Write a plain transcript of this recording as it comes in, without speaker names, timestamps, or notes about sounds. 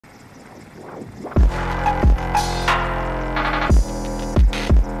The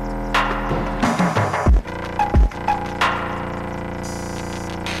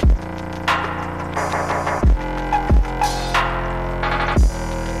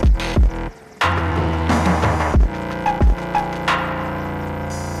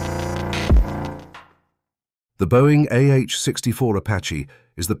Boeing AH-64 Apache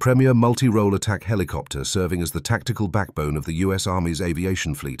is the premier multi-role attack helicopter serving as the tactical backbone of the U.S. Army's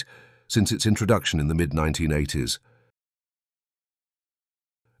aviation fleet since its introduction in the mid-1980s.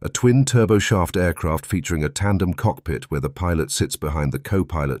 A twin-turboshaft aircraft featuring a tandem cockpit where the pilot sits behind the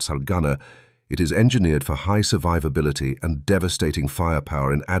co-pilot gunner, it is engineered for high survivability and devastating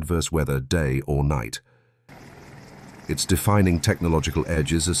firepower in adverse weather, day or night. Its defining technological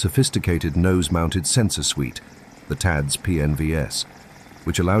edge is a sophisticated nose-mounted sensor suite, the TADS PNVS,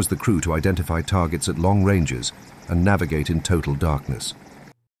 which allows the crew to identify targets at long ranges and navigate in total darkness.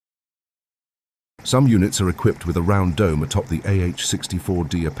 Some units are equipped with a round dome atop the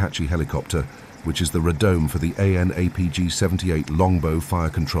AH-64D Apache helicopter, which is the radome for the APG-78 Longbow Fire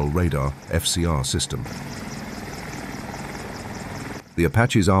Control Radar FCR system. The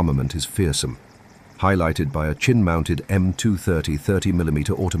Apache's armament is fearsome, highlighted by a chin-mounted M230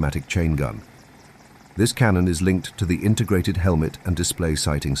 30mm automatic chain gun. This cannon is linked to the Integrated Helmet and Display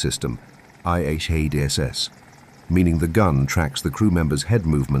Sighting System, IHADSS, meaning the gun tracks the crew members' head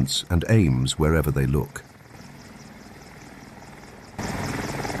movements and aims wherever they look.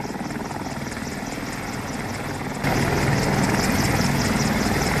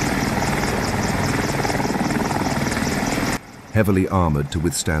 Heavily armored to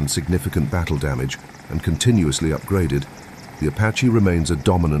withstand significant battle damage and continuously upgraded, the Apache remains a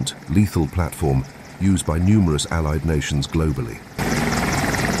dominant, lethal platform used by numerous allied nations globally.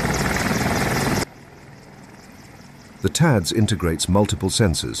 The TADS integrates multiple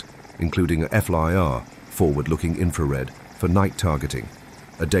sensors, including a FLIR, forward-looking infrared, for night targeting,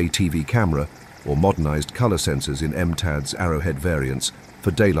 a day TV camera, or modernized color sensors in MTADS Arrowhead variants for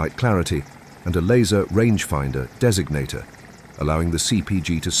daylight clarity, and a laser rangefinder designator, allowing the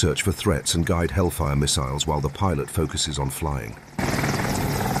CPG to search for threats and guide Hellfire missiles while the pilot focuses on flying.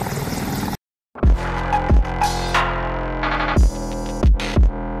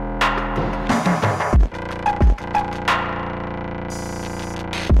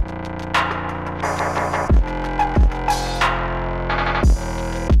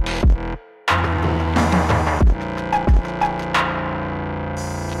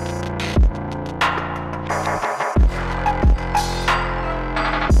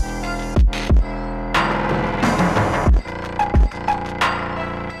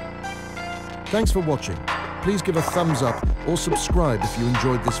 Thanks for watching. Please give a thumbs up or subscribe if you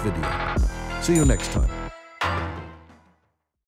enjoyed this video. See you next time.